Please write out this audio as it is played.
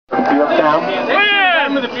now.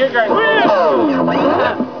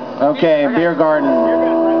 Okay, beer garden.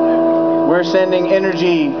 We're sending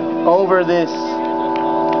energy over this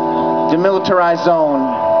demilitarized zone.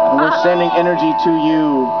 And we're sending energy to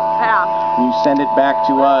you. Yeah. You send it back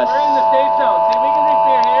to us. We're in the safe zone. See, we can drink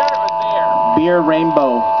beer here or there. Beer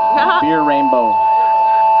rainbow. Beer rainbow.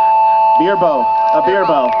 Beer bow. A beer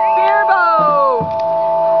bow. Beer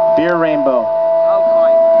bow. Beer rainbow. Oh, come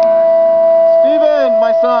on. Steven,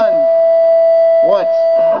 my son. What?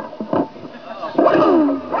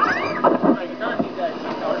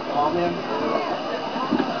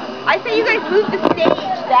 I say you guys move the stage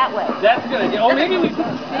that way. That's good idea. Oh, maybe we put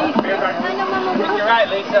the stage here. You're right,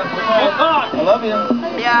 Lisa. We'll talk. I love you.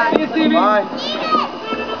 Yeah. See you, Stevie. Bye.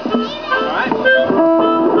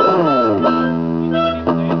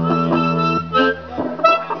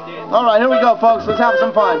 All right, here we go, folks. Let's have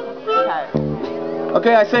some fun.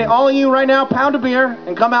 Okay, I say all of you right now, pound a beer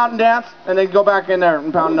and come out and dance, and then go back in there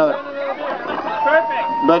and pound another. Perfect.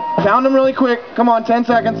 But pound them really quick. Come on, 10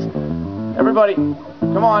 seconds. Everybody,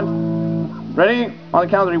 come on. Ready? On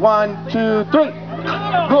the count of 3. 1, 2, 3.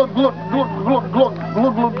 Glug, glug, glug, glug, glug,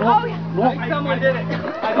 glug, glug, glug. Someone did it.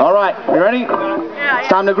 All right, you ready? Yeah. It's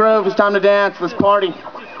time to groove. It's time to dance. Let's party.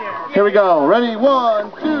 Here we go. Ready?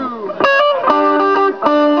 1, 2.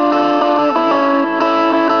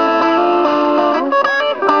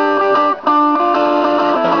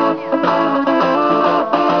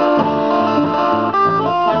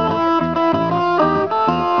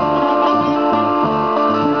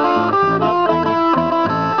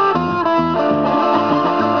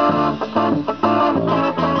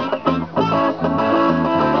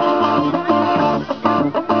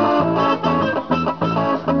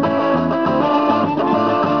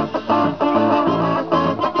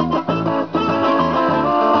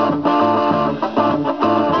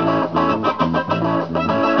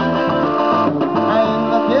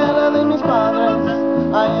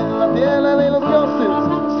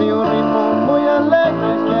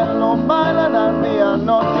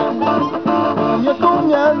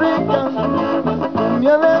 Cumbia rica,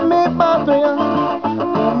 cumbia de mi patria,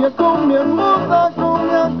 cumbia, cumbia hermosa,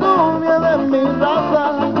 cumbia, cumbia de mi raza.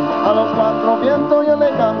 A los 4 vientos yo le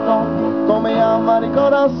canto, con mi alma y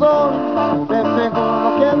corazón, de seguro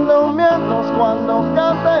que durmiendo cuando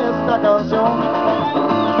cante esta canción.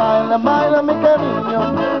 Baila, baila mi cariño,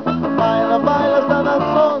 baila, baila esta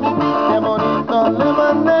danzón, qué bonito le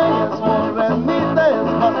mandé, es morenita,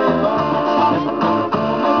 es vacilón.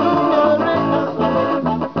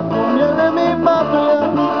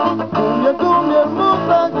 Cumbia, cumbia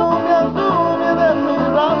hermosa, cumbia, cumbia de mi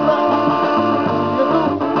raza.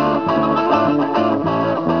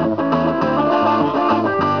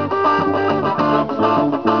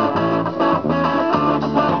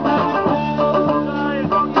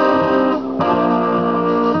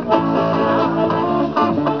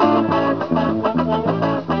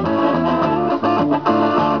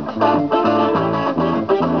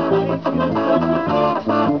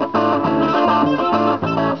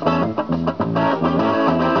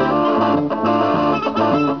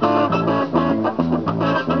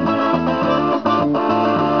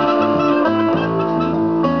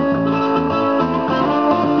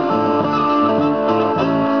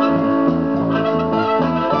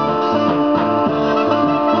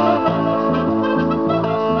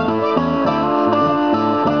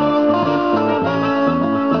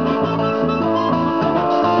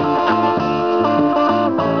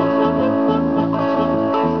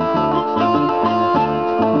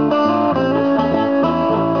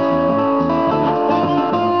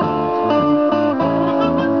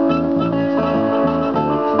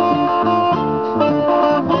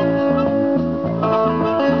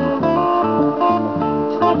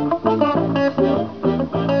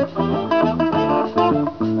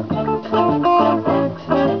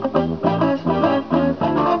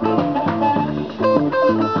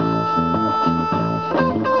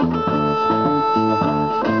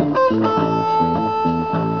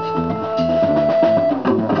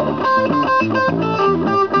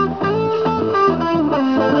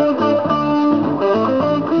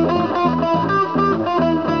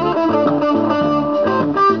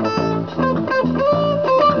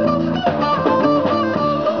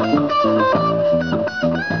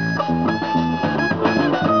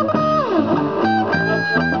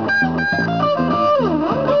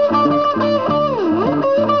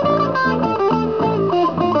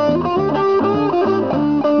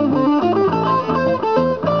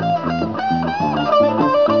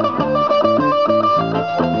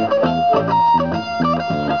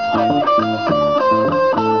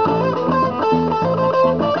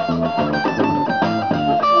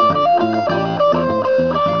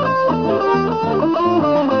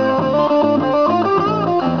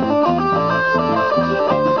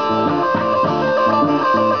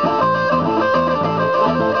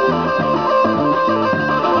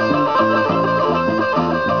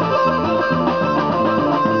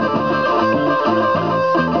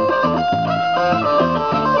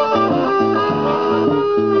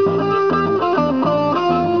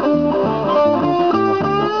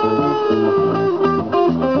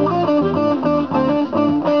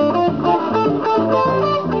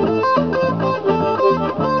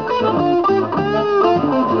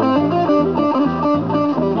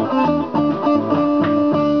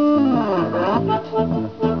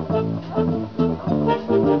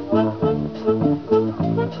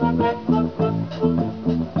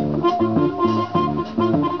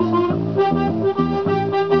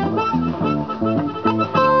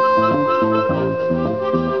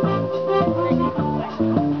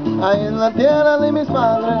 Ahí en la tierra de mis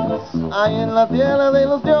padres, ahí en la tierra de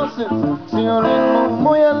los dioses, si un ritmo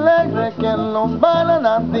muy alegre que los bailan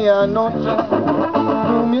a día y noche.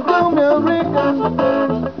 Cumbia, cumbia rica,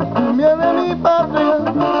 cumbia de mi patria,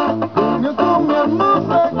 cumbia, cumbia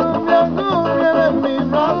hermosa, cumbia, cumbia de mi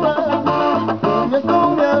raza. Cumbia,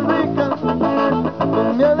 cumbia rica,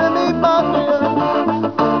 cumbia de mi patria,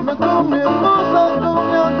 cumbia, cumbia hermosa,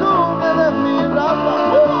 cumbia, cumbia de mi raza.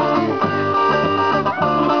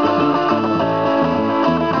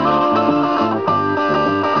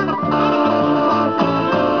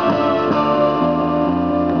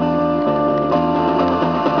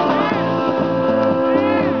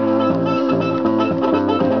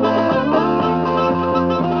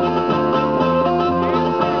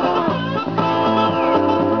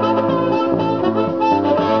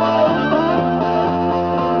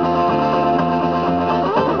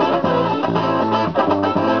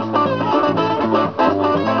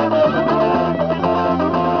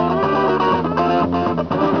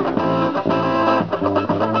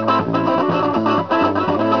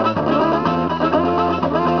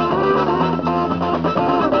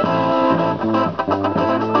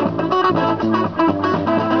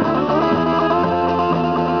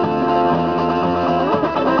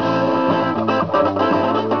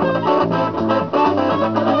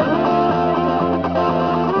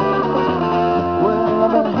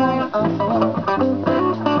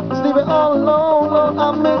 Sleeping all alone, Lord,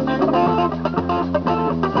 I miss you.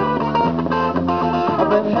 I've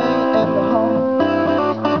been hanging in the home,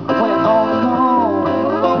 waiting on the call,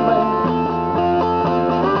 lonely.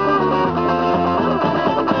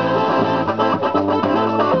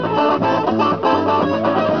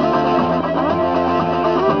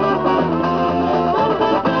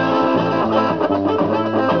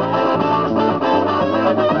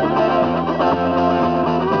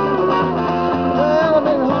 Well, I've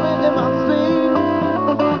been humming in my sleep,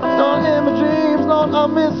 starting in my dreams, Lord, I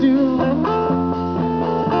miss you.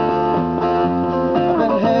 I've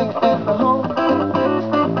been hanging in the home,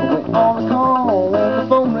 waiting on the call when the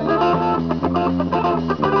phone rings.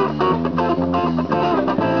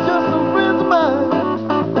 Just some friends of mine,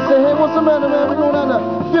 they say, hey, what's the matter, man? We're going down to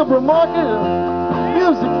Fieldbrook Market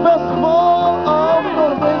Music Festival. Oh, we're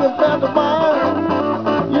gonna bring a band of mine.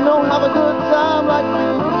 You know, have a good time like we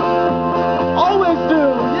always do.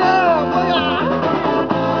 Yeah, booyah!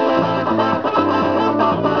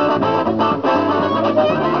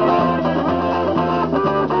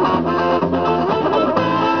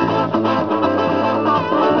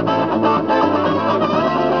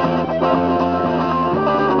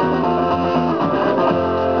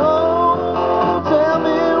 Oh, tell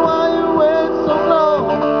me why you wait so long.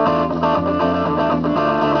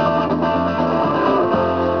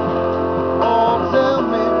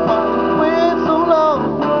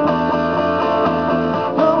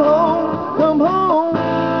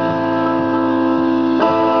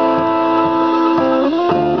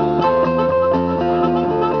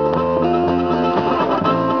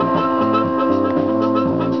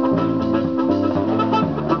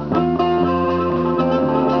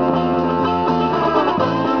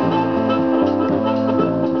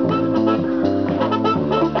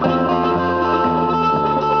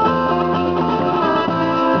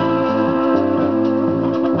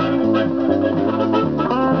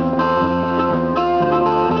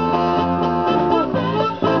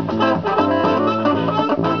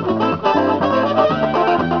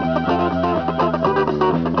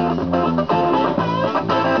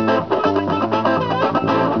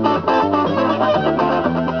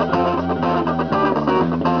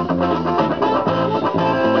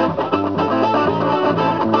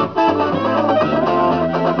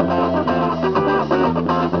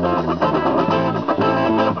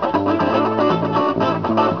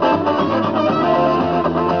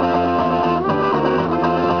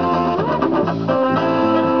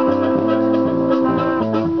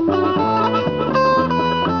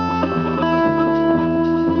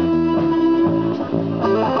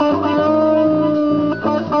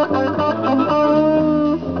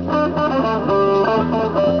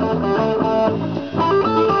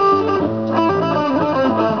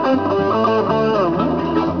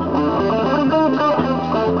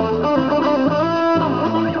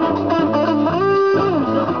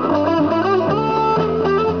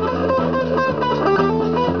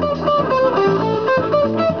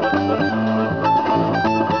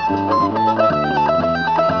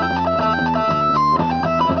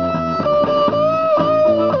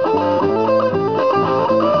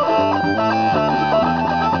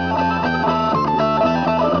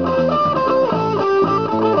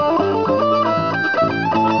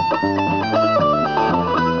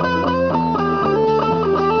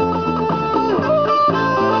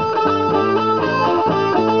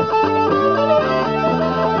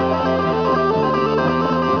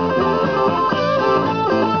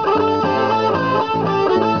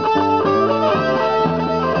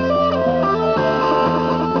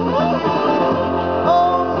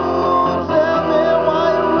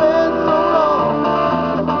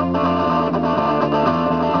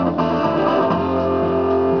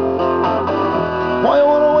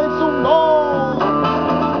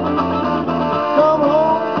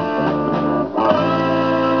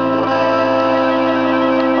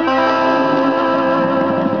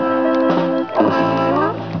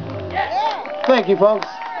 you, folks.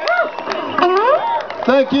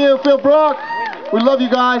 Thank you, Fieldbrook. We love you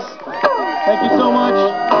guys. Thank you so much.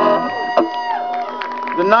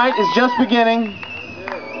 The night is just beginning.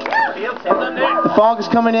 The fog is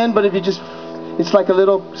coming in, but if you just, it's like a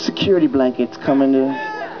little security blanket. It's coming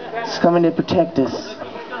to protect us.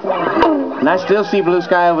 And I still see blue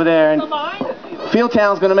sky over there. And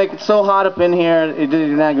Fieldtown's going to make it so hot up in here, it's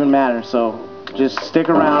not going to matter. So just stick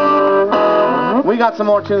around. We got some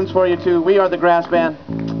more tunes for you too. We are the Grass Band.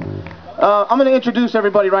 I'm going to introduce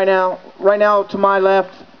everybody right now. Right now, to my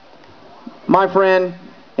left, my friend,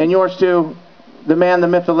 and yours too, the man, the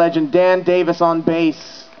myth, the legend, Dan Davis on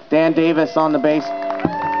bass. Dan Davis on the bass.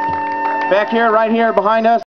 Back here, right here behind us.